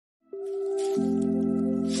My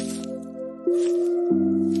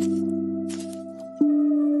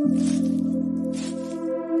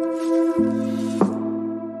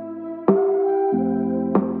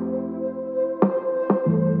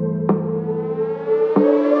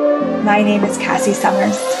name is Cassie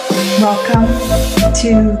Summers. Welcome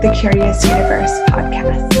to the Curious Universe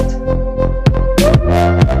podcast.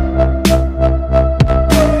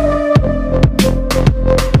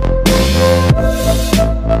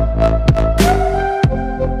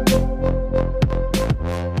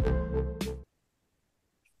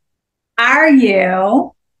 Are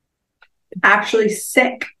you actually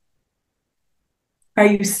sick? Are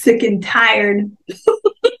you sick and tired?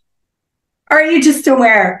 Or are you just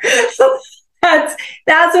aware? That's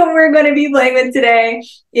what we're going to be playing with today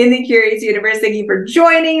in the Curious Universe. Thank you for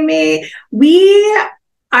joining me. We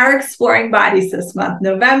are exploring bodies this month,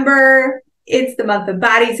 November. It's the month of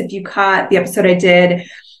bodies. If you caught the episode I did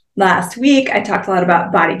last week, I talked a lot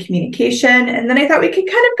about body communication. And then I thought we could kind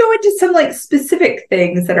of go into some specific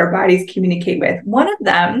things that our bodies communicate with. One of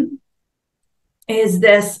them is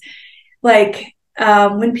this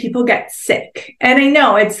when people get sick. And I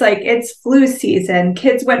know it's flu season.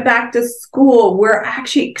 Kids went back to school. We're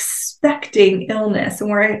actually expecting illness and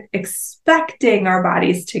we're expecting our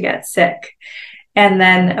bodies to get sick. And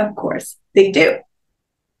then, of course, they do.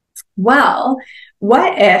 Well,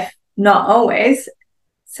 what if, not always,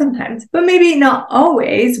 sometimes, but maybe not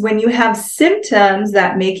always, when you have symptoms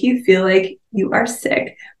that make you feel like you are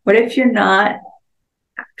sick, what if you're not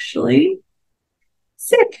actually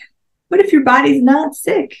sick? What if your body's not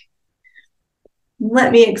sick?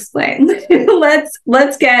 Let me explain.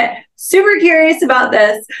 Let's get super curious about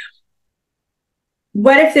this.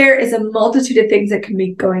 What if there is a multitude of things that can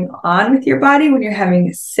be going on with your body when you're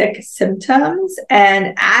having sick symptoms?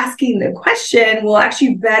 And asking the question will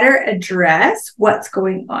actually better address what's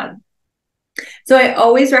going on. So I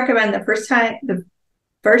always recommend the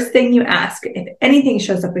first thing you ask, if anything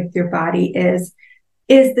shows up with your body, is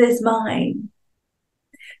this mine?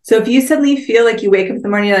 So if you suddenly feel like you wake up in the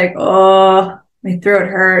morning, you're like, oh, my throat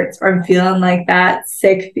hurts, or I'm feeling like that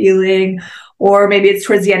sick feeling, or maybe it's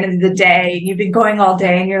towards the end of the day, and you've been going all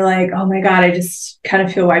day and you're like, oh my God, I just kind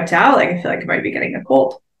of feel wiped out. I feel like I might be getting a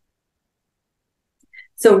cold.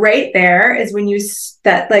 So right there is when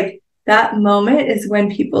that moment is when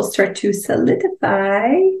people start to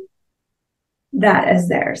solidify that as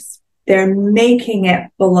theirs. They're making it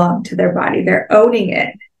belong to their body. They're owning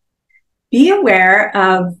it. Be aware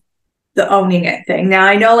of the owning it thing. Now,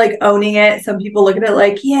 I know owning it, some people look at it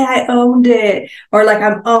like, yeah, I owned it. Or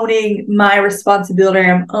I'm owning my responsibility.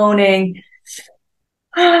 I'm owning.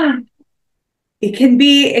 It could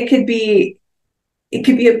be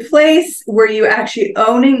a place where you actually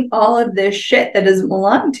owning all of this shit that doesn't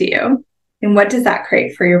belong to you. And what does that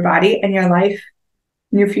create for your body and your life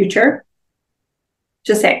and your future?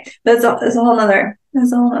 Just say, that's a whole nother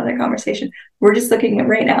conversation. We're just looking at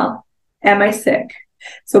right now. Am I sick?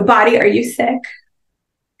 So body, are you sick?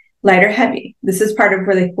 Light or heavy? This is part of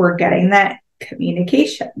where we're getting that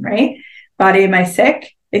communication, right? Body, am I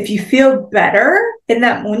sick? If you feel better in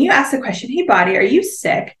that, when you ask the question, hey body, are you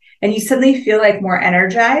sick? And you suddenly feel more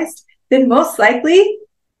energized, then most likely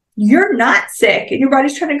you're not sick. And your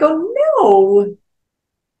body's trying to go, no,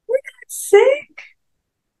 we're not sick.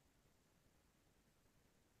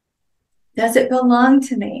 Does it belong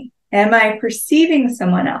to me? Am I perceiving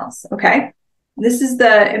someone else? Okay. This is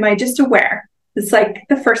am I just aware? It's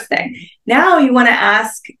the first thing. Now you want to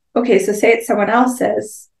ask, okay, so say it's someone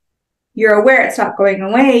else's. You're aware it's not going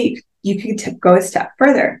away. You can go a step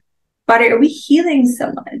further. Body, are we healing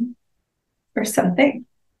someone or something?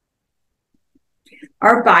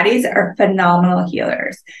 Our bodies are phenomenal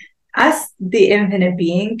healers. Us, the infinite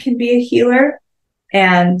being, can be a healer,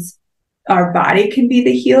 and our body can be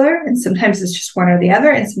the healer, and sometimes it's just one or the other,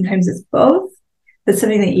 and sometimes it's both. That's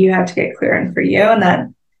something that you have to get clear on for you, and that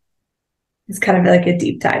is kind of a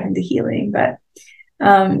deep dive into healing. But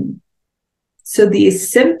so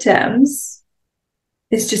these symptoms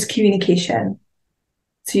is just communication.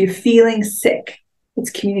 So you're feeling sick.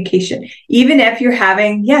 It's communication. Even if you're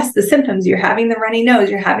having, yes, the symptoms, you're having the runny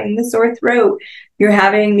nose, you're having the sore throat, you're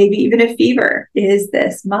having maybe even a fever. Is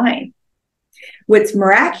this mine? What's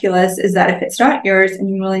miraculous is that if it's not yours and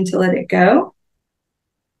you're willing to let it go,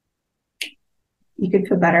 you could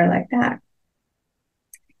feel better like that.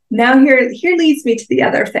 Now here leads me to the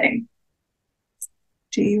other thing.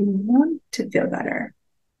 Do you want to feel better?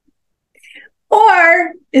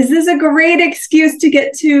 Or is this a great excuse to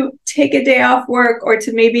get to take a day off work, or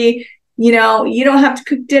to maybe, you don't have to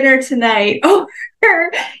cook dinner tonight,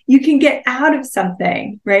 or you can get out of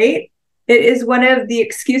something, right? it is one of the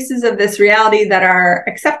excuses of this reality that are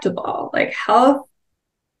acceptable, like health,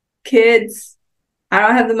 kids, I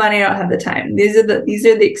don't have the money, I don't have the time. These are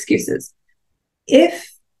the excuses.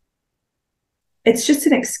 If it's just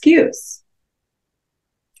an excuse,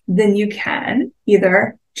 then you can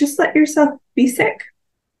either just let yourself be sick,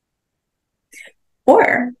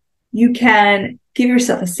 or you can give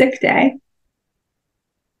yourself a sick day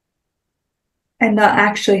and not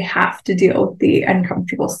actually have to deal with the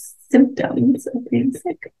uncomfortable symptoms of being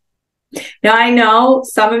sick. Now, I know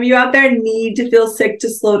some of you out there need to feel sick to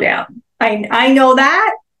slow down. I know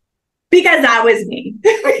that because that was me.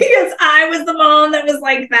 Because I was the mom that was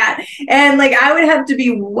like that. And like, I would have to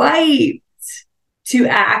be wiped to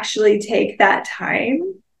actually take that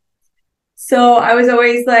time. So I was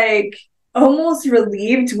always like almost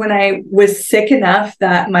relieved when I was sick enough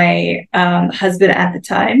that my husband at the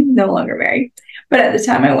time, no longer married, but at the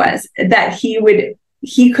time I was, that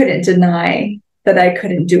he couldn't deny that I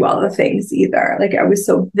couldn't do all the things either. Like, I was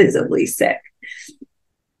so visibly sick.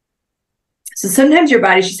 So sometimes your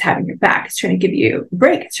body's just having your back. It's trying to give you a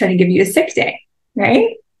break. It's trying to give you a sick day,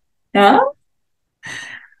 right? No?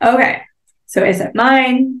 Okay. So is it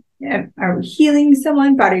mine? Are we healing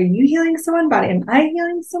someone? Body, are you healing someone? Body, am I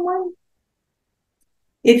healing someone?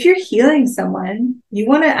 If you're healing someone, you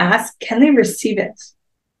want to ask, can they receive it?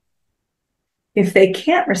 If they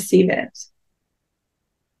can't receive it,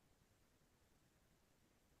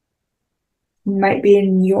 it might be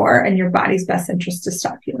in your body's best interest to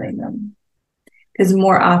stop healing them. Because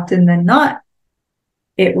more often than not,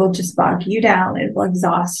 it will just bog you down. It will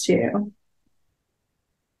exhaust you.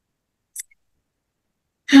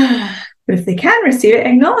 But if they can receive it,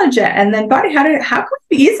 acknowledge it. And then, body, how can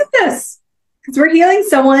we be ease with this? Because we're healing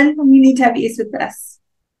someone, and we need to have ease with this.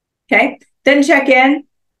 Okay? Then check in.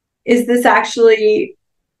 Is this actually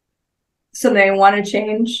something I want to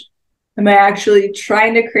change? Am I actually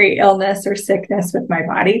trying to create illness or sickness with my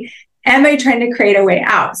body? Am I trying to create a way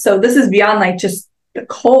out? So this is beyond like just the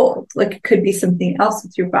cold. Like, it could be something else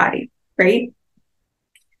with your body, right?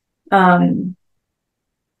 Am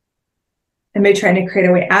I trying to create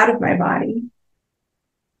a way out of my body?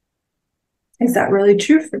 Is that really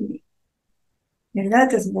true for me? Maybe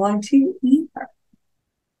that doesn't belong to you either.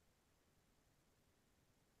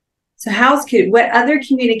 So what other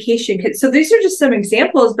communication could, so these are just some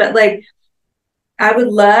examples, but like, I would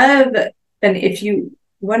love, and if you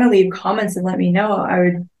want to leave comments and let me know, I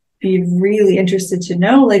would be really interested to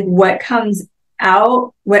know like what comes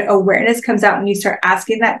out, what awareness comes out when you start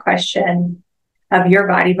asking that question of your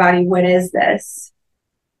body, what is this?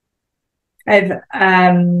 I've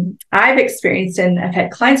experienced, and I've had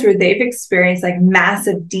clients where they've experienced like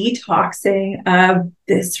massive detoxing of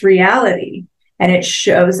this reality. And it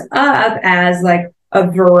shows up as like a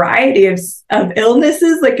variety of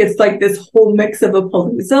illnesses. Like, it's like this whole mix of a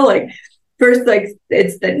palooza. Like, first, like,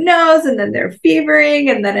 it's the nose, and then they're fevering,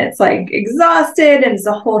 and then it's like exhausted, and it's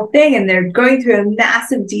a whole thing. And they're going through a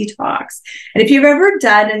massive detox. And if you've ever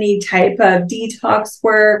done any type of detox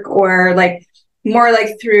work, or like more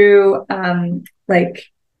like through, like,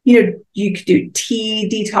 you know, you could do tea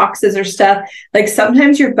detoxes or stuff. Like,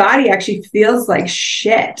 sometimes your body actually feels like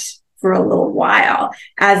shit for a little while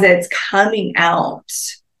as it's coming out.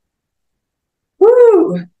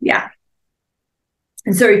 Woo! Yeah.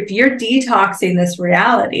 And so if you're detoxing this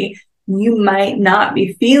reality, you might not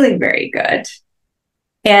be feeling very good.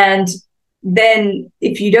 And then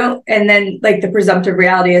if you don't, and then like the presumptive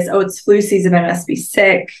reality is, oh, it's flu season, I must be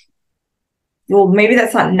sick. Well, maybe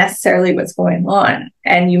that's not necessarily what's going on.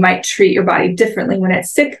 And you might treat your body differently when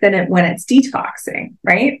it's sick than when it's detoxing,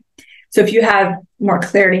 right? So if you have more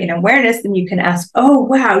clarity and awareness, then you can ask, oh,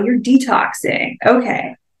 wow, you're detoxing.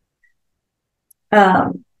 Okay.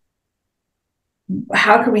 How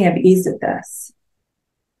can we have ease with this?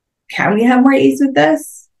 Can we have more ease with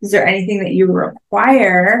this? Is there anything that you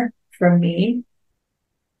require from me,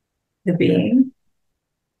 the being?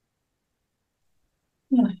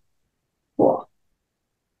 Yeah. Cool.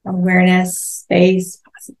 Awareness, space,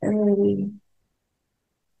 possibility.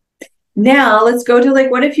 Now let's go to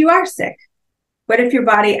like, what if you are sick? What if your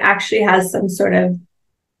body actually has some sort of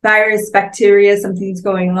virus, bacteria, something's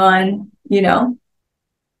going on, you know?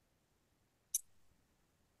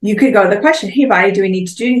 You could go to the question, hey, body, do we need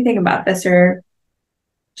to do anything about this, or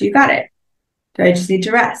do you got it? Do I just need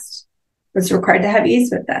to rest? What's required to have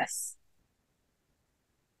ease with this?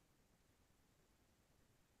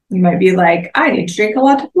 You might be like, I need to drink a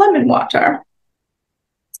lot of lemon water,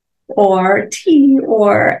 or tea,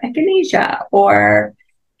 or echinacea, or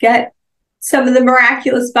get some of the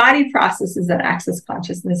miraculous body processes that Access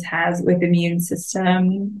Consciousness has with immune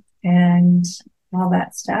system and all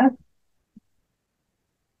that stuff.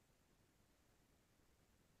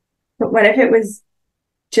 what if it was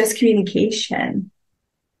just communication?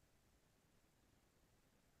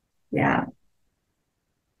 Yeah.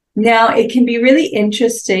 Now, it can be really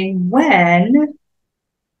interesting when,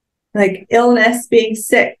 like, illness, being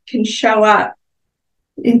sick, can show up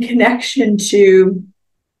in connection to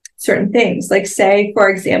certain things. Like, say, for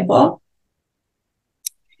example,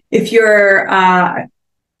 if you're a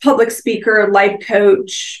public speaker, life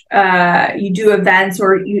coach, you do events,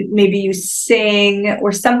 or maybe you sing,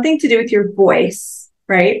 or something to do with your voice,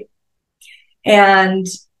 right? And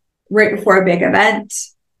right before a big event,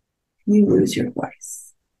 you lose your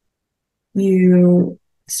voice. You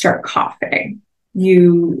start coughing.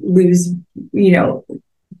 You lose,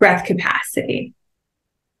 breath capacity.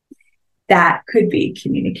 That could be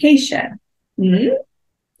communication. Mm-hmm.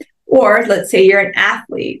 Or let's say you're an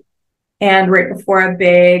athlete, and right before a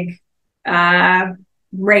big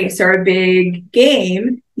race or a big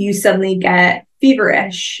game, you suddenly get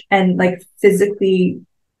feverish and like physically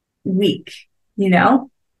weak,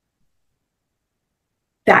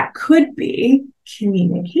 That could be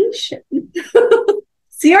communication.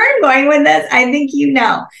 See where I'm going with this? I think you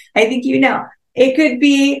know. It could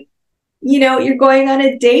be, you're going on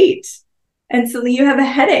a date and suddenly you have a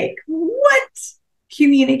headache. What?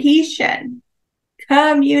 Communication.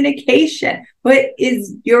 What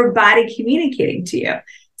is your body communicating to you?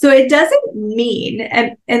 So it doesn't mean,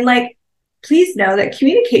 and like, please know that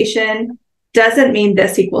communication doesn't mean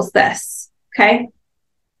this equals this. Okay.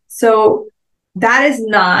 So that is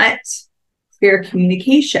not clear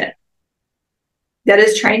communication. That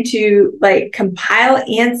is trying to like compile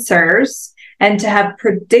answers and to have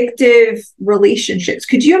predictive relationships.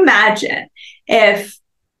 Could you imagine if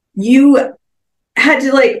you had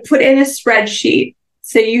to like put in a spreadsheet,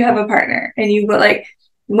 say you have a partner, and you put like,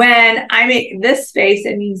 when I make this face,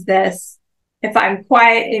 it means this. If I'm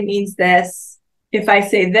quiet, it means this. If I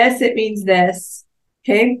say this, it means this.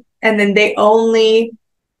 Okay. And then they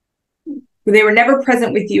were never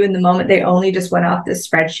present with you in the moment. They only just went off this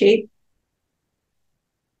spreadsheet.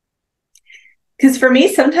 Because for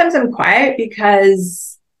me, sometimes I'm quiet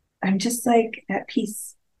because I'm just like at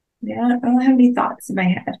peace. I don't have any thoughts in my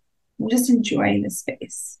head. I'm just enjoying the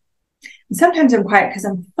space. And sometimes I'm quiet because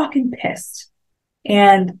I'm fucking pissed.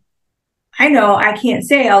 And I know I can't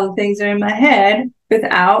say all the things that are in my head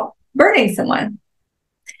without burning someone.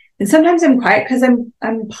 And sometimes I'm quiet because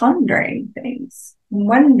I'm pondering things,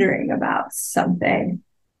 wondering about something.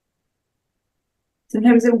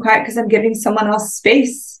 Sometimes I'm quiet because I'm giving someone else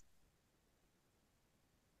space.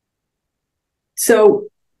 So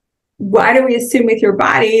why do we assume with your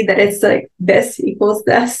body that it's like this equals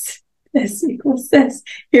this, this equals this?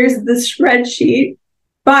 Here's the spreadsheet.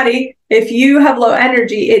 Body, if you have low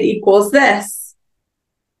energy, it equals this.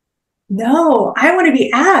 No, I want to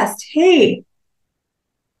be asked, hey,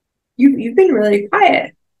 you've been really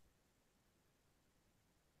quiet.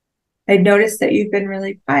 I noticed that you've been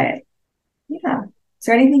really quiet. Yeah. Is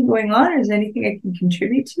there anything going on, or is there anything I can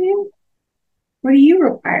contribute to you? What are you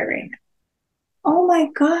requiring? Oh my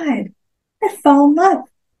God, I fell in love.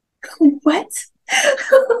 What?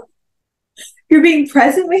 You're being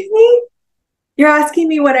present with me? You're asking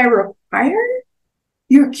me what I require?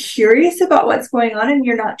 You're curious about what's going on, and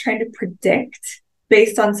you're not trying to predict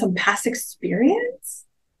based on some past experience?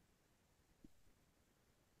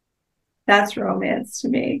 That's romance to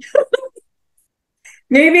me.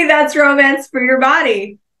 Maybe that's romance for your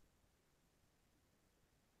body.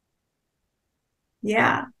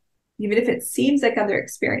 Yeah. Even if it seems like other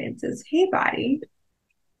experiences. Hey, body,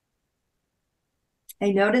 I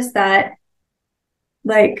noticed that,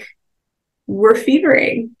 like, we're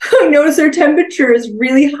fevering. I notice our temperature is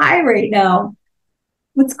really high right now.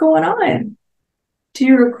 What's going on? Do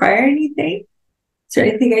you require anything? Is there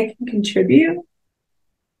anything I can contribute?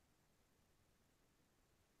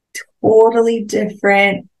 Totally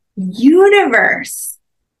different universe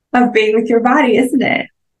of being with your body, isn't it?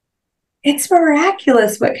 It's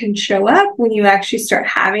miraculous what can show up when you actually start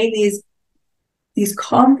having these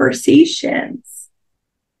conversations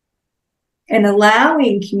and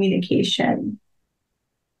allowing communication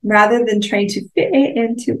rather than trying to fit it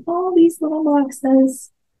into all these little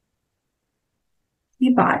boxes. Hey,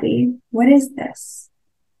 body, what is this?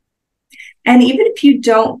 And even if you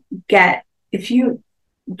get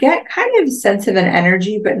kind of a sense of an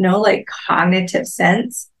energy, but no like cognitive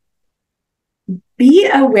sense, be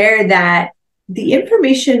aware that the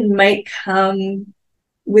information might come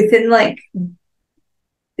within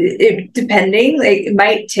depending, like it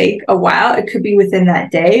might take a while. It could be within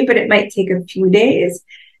that day, but it might take a few days,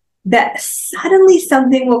 that suddenly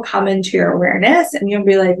something will come into your awareness and you'll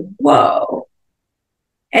be like, whoa.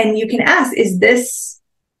 And you can ask, is this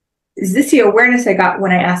is this the awareness I got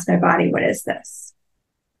when I asked my body, what is this?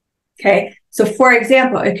 Okay. So for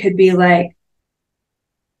example, it could be like,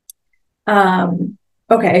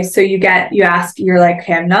 okay, so you ask, you're like,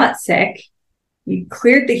 okay, I'm not sick. You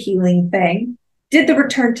cleared the healing thing, did the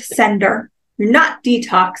return to sender. You're not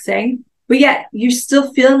detoxing, but yet you're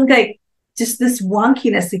still feeling like just this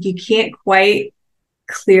wonkiness, like you can't quite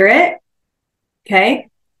clear it. Okay.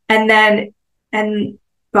 And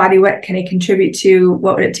body, what can it contribute to?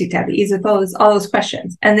 What would it take to have the ease of those? All those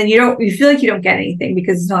questions. And then you feel like you don't get anything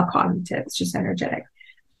because it's not cognitive, it's just energetic.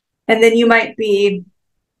 And then you might be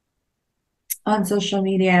on social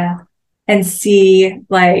media and see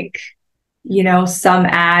like, some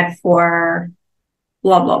ad for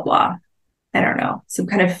blah, blah, blah. I don't know, some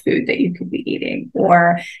kind of food that you could be eating.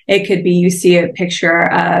 Or it could be you see a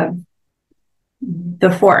picture of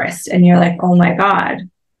the forest and you're like, oh my God.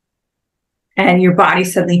 And your body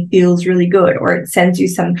suddenly feels really good, or it sends you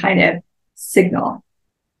some kind of signal.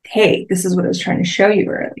 Hey, this is what I was trying to show you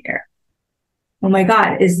earlier. Oh my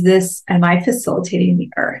God, am I facilitating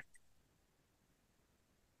the earth?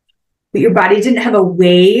 But your body didn't have a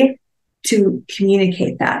way to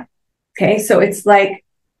communicate that. Okay, so it's like,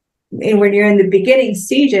 when you're in the beginning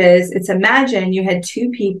stages, it's imagine you had two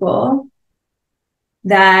people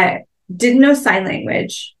that didn't know sign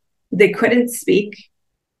language, they couldn't speak,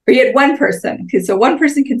 or you had one person, because so one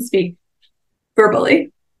person can speak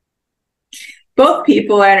verbally. Both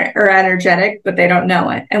people are energetic, but they don't know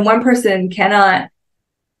it. And one person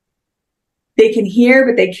they can hear,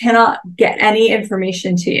 but they cannot get any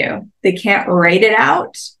information to you. They can't write it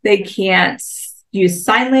out. They can't use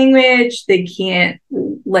sign language. They can't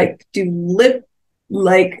do lip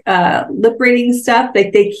reading stuff.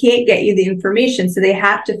 Like they can't get you the information. So they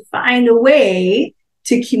have to find a way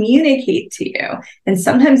to communicate to you. And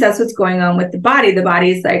sometimes that's what's going on with the body. The body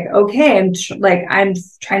is like, okay, I'm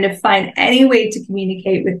trying to find any way to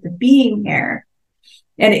communicate with the being here.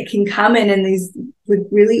 And it can come in these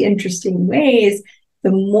really interesting ways.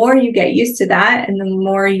 The more you get used to that and the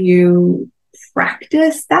more you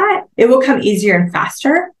practice that, it will come easier and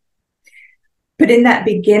faster. But in that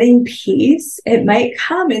beginning piece, it might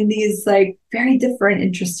come in these like very different,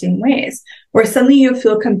 interesting ways, where suddenly you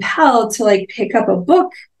feel compelled to like pick up a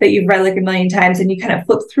book that you've read like a million times and you kind of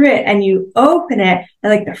flip through it and you open it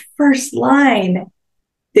and like the first line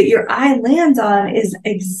that your eye lands on is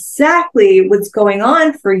exactly what's going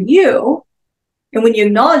on for you. And when you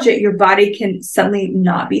acknowledge it, your body can suddenly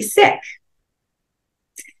not be sick.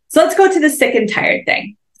 So let's go to the sick and tired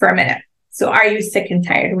thing for a minute. So are you sick and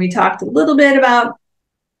tired? And we talked a little bit about,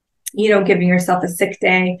 giving yourself a sick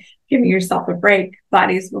day, giving yourself a break.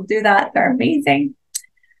 Bodies will do that. They're amazing.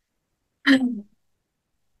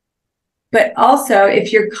 But also,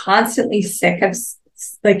 if you're constantly sick of,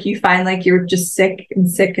 like you find like you're just sick and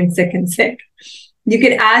sick and sick and sick, you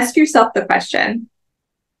could ask yourself the question,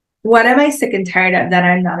 what am I sick and tired of that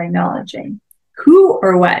I'm not acknowledging? Who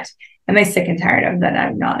or what am I sick and tired of that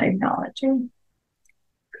I'm not acknowledging?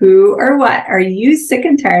 Who or what are you sick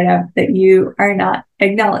and tired of that you are not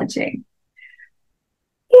acknowledging?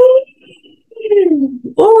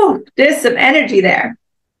 Oh, there's some energy there.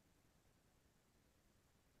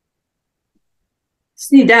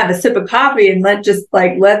 Just need to have a sip of coffee and let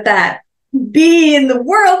that be in the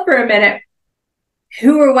world for a minute.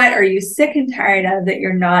 Who or what are you sick and tired of that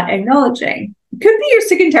you're not acknowledging? It could be you're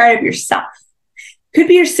sick and tired of yourself. Could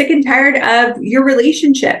be you're sick and tired of your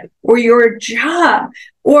relationship or your job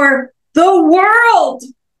or the world.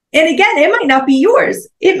 And again, it might not be yours.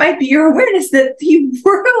 It might be your awareness that the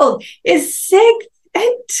world is sick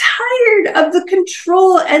and tired of the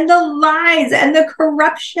control and the lies and the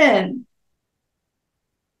corruption.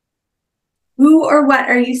 Who or what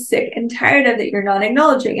are you sick and tired of that you're not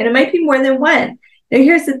acknowledging? And it might be more than one. Now,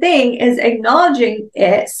 here's the thing, is acknowledging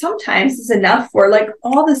it sometimes is enough for like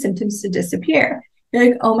all the symptoms to disappear.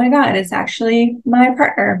 You're like, oh my God, it's actually my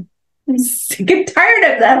partner. I'm sick and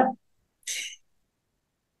tired of them.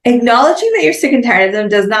 Acknowledging that you're sick and tired of them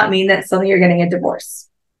does not mean that suddenly you're getting a divorce.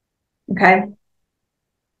 Okay?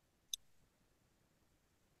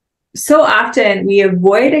 So often we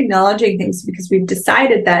avoid acknowledging things because we've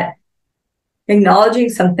decided that acknowledging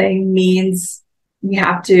something means we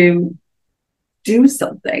have to do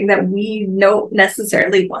something that we don't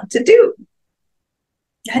necessarily want to do.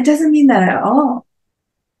 That doesn't mean that at all.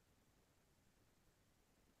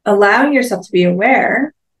 Allowing yourself to be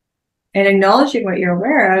aware and acknowledging what you're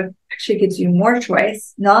aware of actually gives you more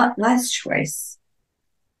choice, not less choice.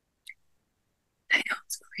 I know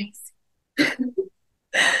it's crazy,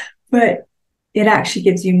 but it actually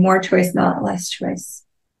gives you more choice, not less choice.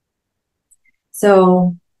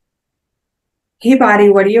 So hey, body,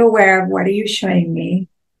 what are you aware of? What are you showing me?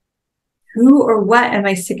 Who or what am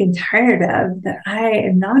I sick and tired of that I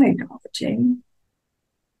am not acknowledging?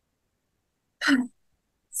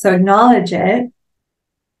 So acknowledge it.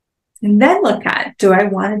 And then look at, do I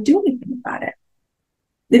want to do anything about it?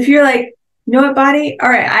 If you're like, you know what, body? All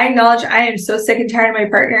right, I acknowledge I am so sick and tired of my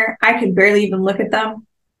partner. I can barely even look at them.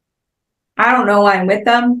 I don't know why I'm with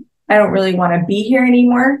them. I don't really want to be here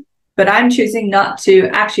anymore, but I'm choosing not to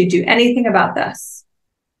actually do anything about this.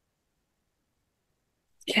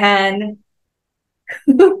 Can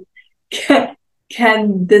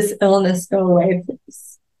this illness go away,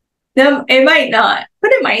 please? No, it might not,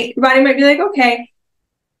 but it might. Your body might be like, okay,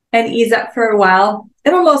 and ease up for a while.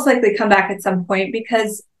 It'll most likely come back at some point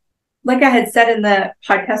because, like I had said in the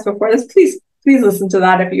podcast before this, please listen to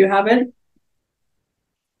that if you haven't,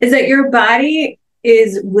 is that your body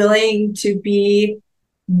is willing to be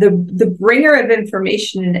the bringer of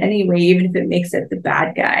information in any way, even if it makes it the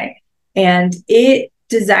bad guy. And it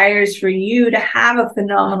desires for you to have a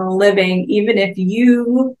phenomenal living, even if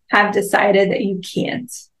you have decided that you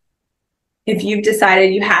can't. If you've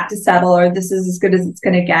decided you have to settle, or this is as good as it's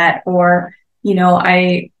going to get, or, you know,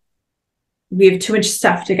 we have too much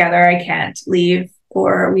stuff together, I can't leave,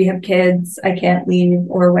 or we have kids, I can't leave,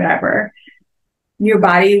 or whatever, your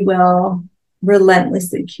body will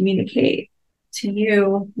relentlessly communicate to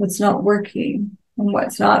you what's not working and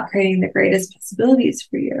what's not creating the greatest possibilities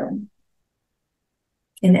for you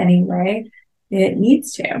in any way it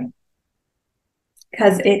needs to,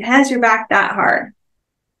 because it has your back that hard.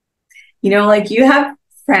 You know, like you have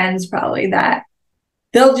friends probably that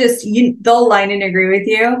they'll line and agree with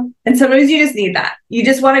you. And sometimes you just need that. You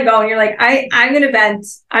just want to go and you're like, I'm going to vent.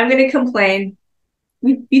 I'm going to complain.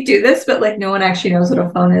 We do this, but like no one actually knows what a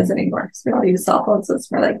phone is anymore because we all use cell phones. So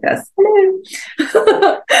it's more like this.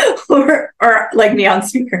 or like me on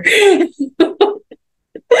speaker.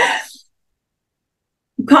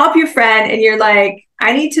 Call up your friend and you're like,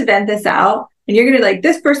 I need to vent this out. And you're going to like,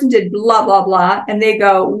 this person did blah, blah, blah. And they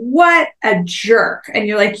go, what a jerk. And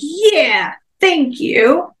you're like, yeah, thank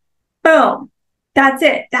you. Boom. That's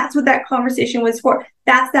it. That's what that conversation was for.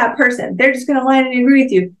 That's that person. They're just going to line and agree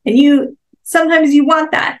with you. And sometimes you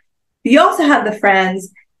want that. But you also have the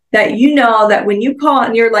friends that you know that when you call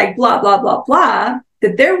and you're like, blah, blah, blah, blah,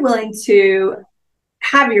 that they're willing to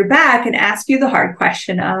have your back and ask you the hard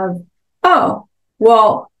question of, oh,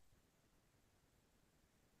 well,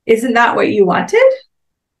 isn't that what you wanted?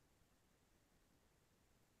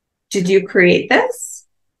 Did you create this?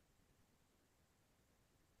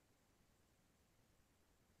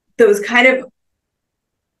 Those kind of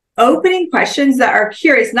opening questions that are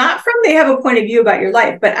curious, not from they have a point of view about your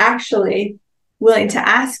life, but actually willing to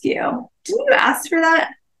ask you, didn't you ask for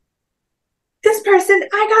that? This person,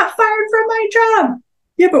 I got fired from my job.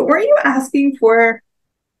 Yeah, but weren't you asking for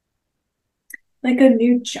like a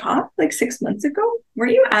new job like 6 months ago? Were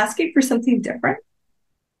you asking for something different?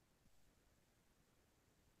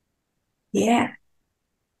 Yeah.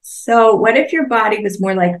 So what if your body was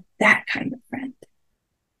more like that kind of friend?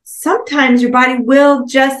 Sometimes your body will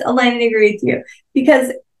just align and agree with you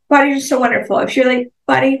because bodies are so wonderful. If you're like,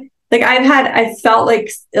 body, like I felt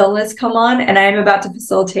like illness come on and I'm about to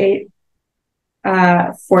facilitate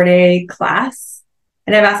a 4-day class.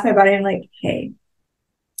 And I've asked my body, I'm like, hey,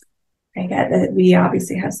 I get that we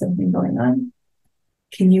obviously have something going on.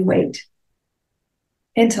 Can you wait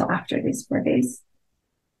until after these 4 days?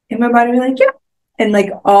 And my body will be like, yeah. And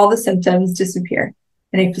like all the symptoms disappear.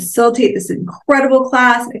 And I facilitate this incredible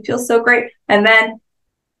class. I feel so great. And then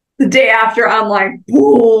the day after, I'm like,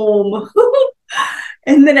 boom.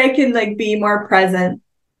 And then I can like be more present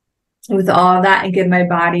with all of that and give my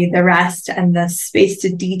body the rest and the space to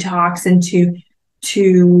detox and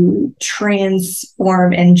to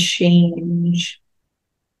transform and change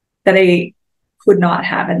that I could not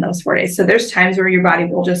have in those 4 days. So there's times where your body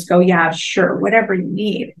will just go, yeah, sure, whatever you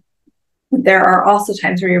need. There are also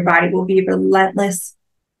times where your body will be relentless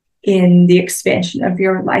in the expansion of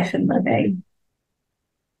your life and living.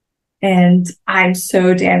 And I'm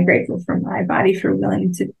so damn grateful for my body for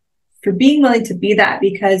being willing to be that,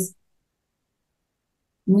 because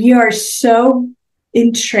we are so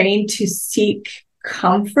entrained to seek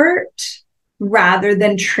comfort rather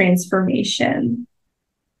than transformation.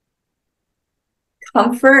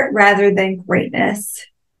 Comfort rather than greatness.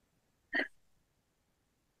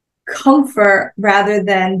 Comfort rather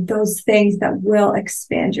than those things that will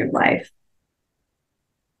expand your life.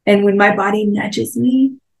 And when my body nudges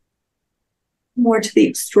me more to the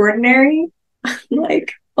extraordinary, I'm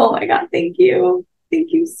like, oh my God, thank you.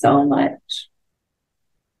 Thank you so much.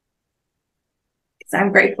 Because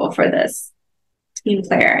I'm grateful for this team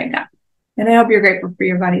player I got And I hope you're grateful for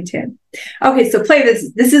your body too. Okay, so play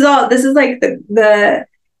this. This is like the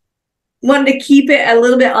one to keep it a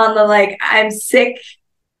little bit on the like, I'm sick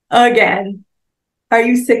again. Are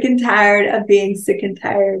you sick and tired of being sick and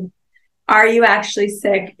tired? Are you actually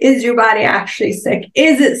sick? Is your body actually sick?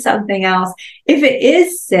 Is it something else? If it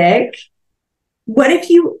is sick, what if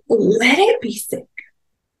you let it be sick?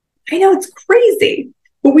 I know it's crazy,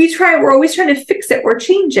 but we're always trying to fix it or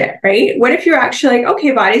change it, right? What if you're actually like,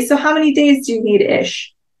 okay, body, so how many days do you need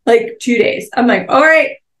ish? Like 2 days. I'm like, all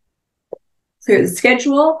right, clear the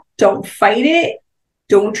schedule. Don't fight it.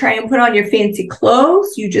 Don't try and put on your fancy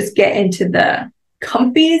clothes. You just get into the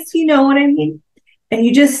comfies, you know what I mean? And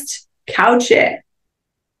you just couch it.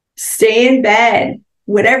 Stay in bed,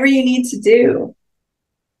 whatever you need to do.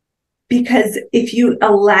 Because if you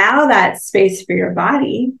allow that space for your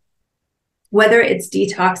body, whether it's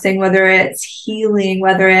detoxing, whether it's healing,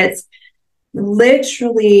 whether it's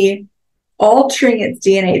literally altering its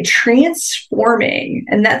DNA, transforming.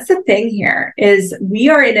 And that's the thing here is we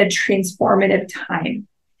are in a transformative time.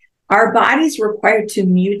 Our body's required to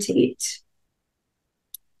mutate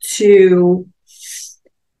to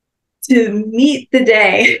meet the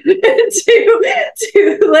day,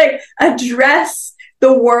 to like address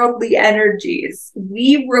the worldly energies.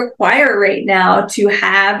 We require right now to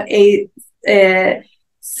have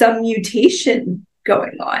some mutation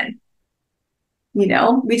going on. You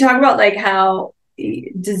know, we talk about like how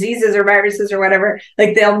diseases or viruses or whatever,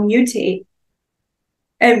 like they'll mutate.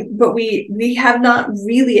 But we have not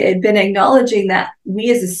really been acknowledging that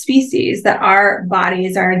we as a species, that our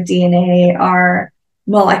bodies, our DNA, our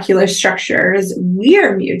molecular structures, we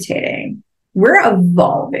are mutating. We're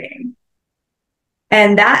evolving.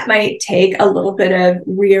 And that might take a little bit of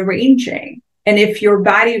rearranging. And if your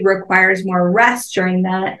body requires more rest during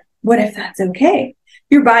that, what if that's okay?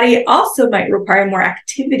 Your body also might require more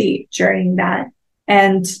activity during that,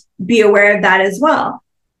 and be aware of that as well.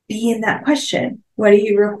 Be in that question. What do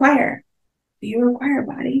you require? What do you require,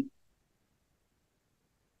 body?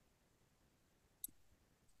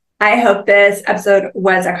 I hope this episode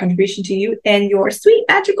was a contribution to you and your sweet,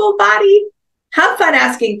 magical body. Have fun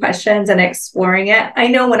asking questions and exploring it. I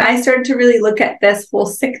know when I started to really look at this whole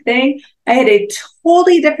sick thing, I had a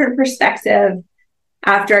totally different perspective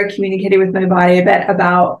after I communicated with my body a bit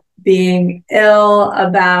about being ill,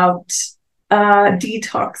 about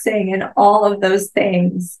detoxing and all of those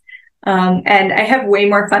things. And I have way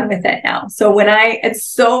more fun with it now. So it's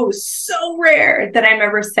so rare that I'm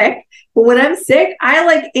ever sick. But when I'm sick, I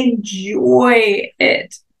like enjoy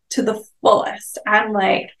it to the fullest. I'm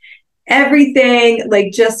like, everything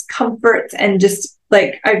like just comforts, and just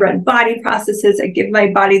like I run body processes. I give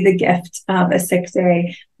my body the gift of a sick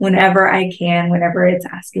day whenever I can, whenever it's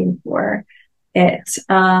asking for it.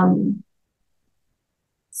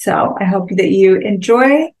 So I hope that you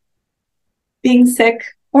enjoy being sick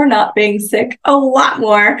or not being sick a lot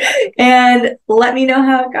more, and let me know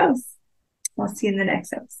how it goes. I'll see you in the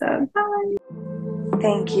next episode. Bye.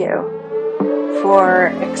 Thank you for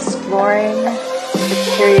exploring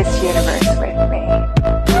the curious universe with me.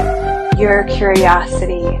 Your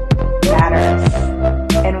curiosity matters.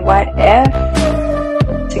 And what if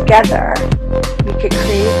together we could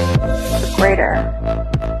create a greater,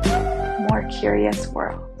 more curious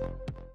world?